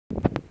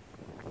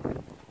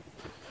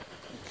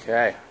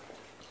Okay.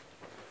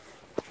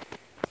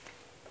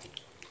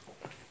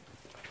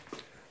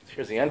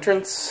 Here's the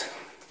entrance.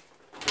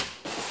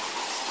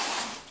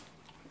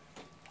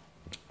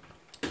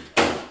 A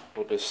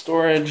little bit of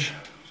storage.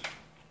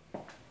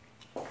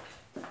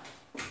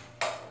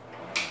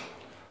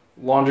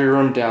 Laundry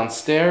room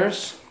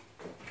downstairs.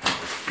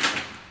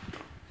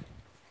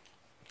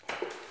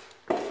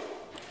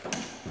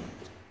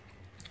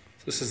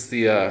 This is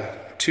the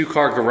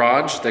two-car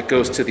garage that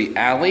goes to the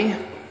alley.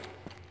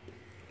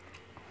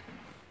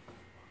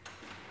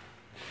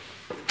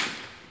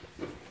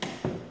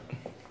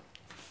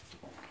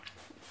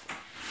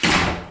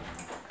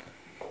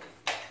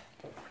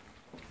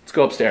 Let's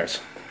go upstairs.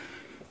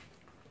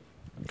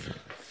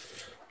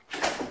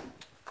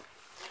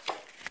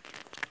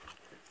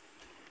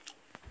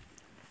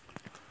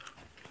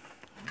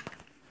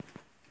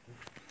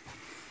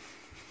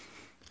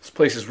 This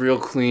place is real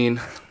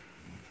clean.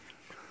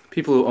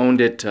 People who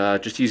owned it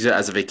just used it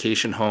as a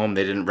vacation home.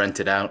 They didn't rent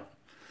it out.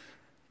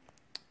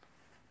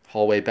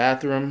 Hallway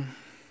bathroom.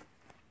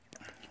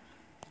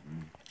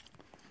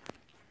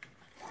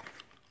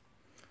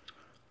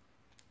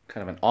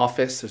 Kind of an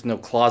office. There's no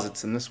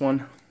closets in this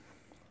one.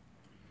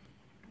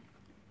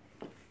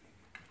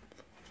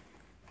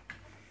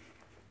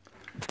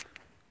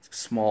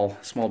 It's a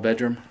small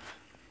bedroom.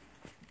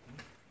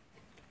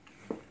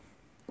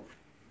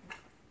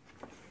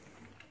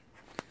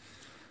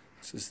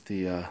 This is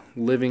the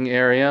living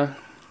area.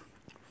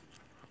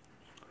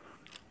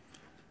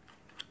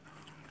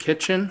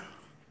 Kitchen.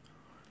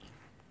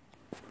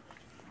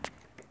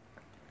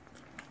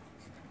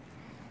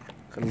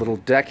 Got a little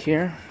deck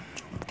here.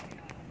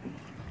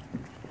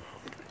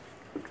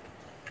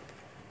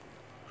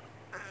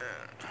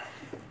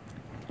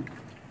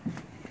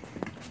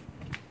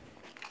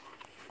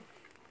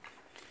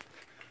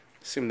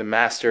 Assume the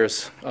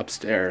master's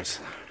upstairs.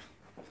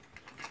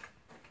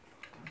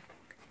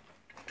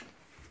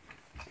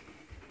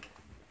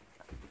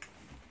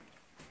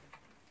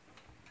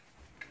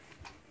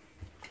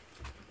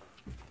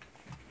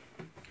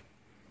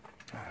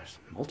 Oh, there's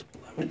multiple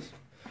levels.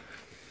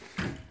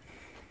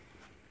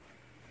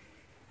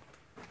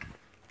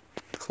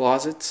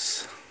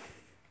 Closets.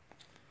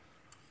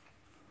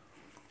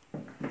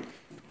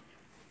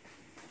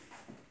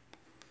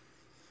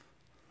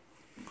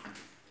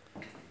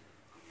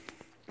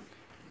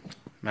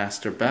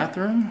 Master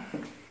bathroom.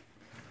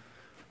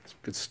 Some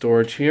good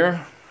storage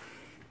here.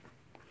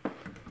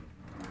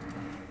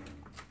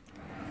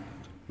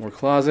 More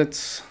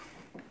closets.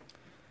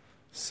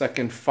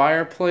 Second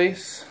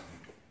fireplace.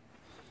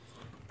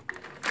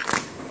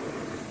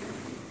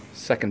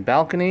 Second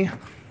balcony.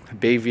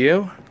 Bay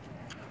view.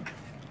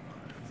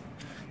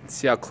 Let's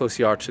see how close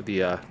you are to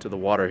the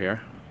water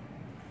here.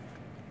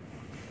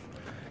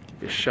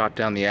 Give you a shot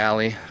down the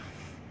alley.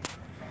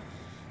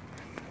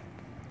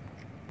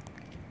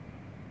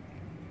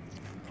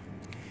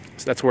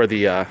 So that's where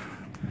the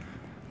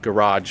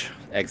garage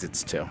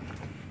exits to.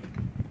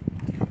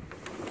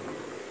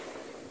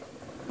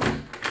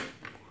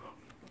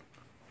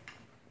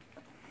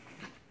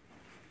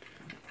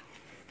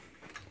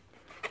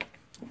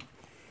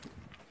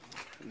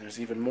 And there's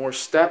even more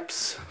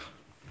steps.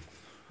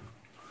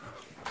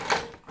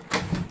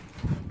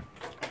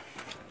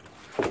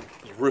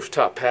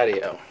 Rooftop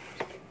patio.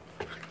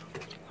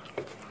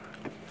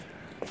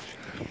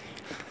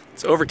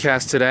 It's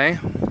overcast today,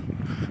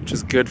 which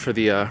is good for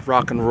the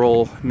rock and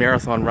roll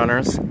marathon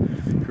runners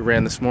who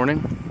ran this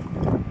morning.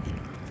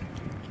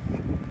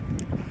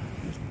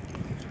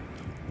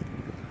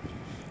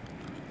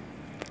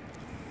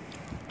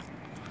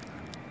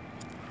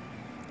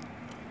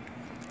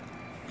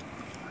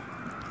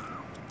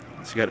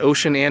 So you got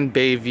ocean and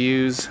bay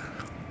views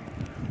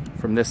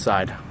from this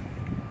side.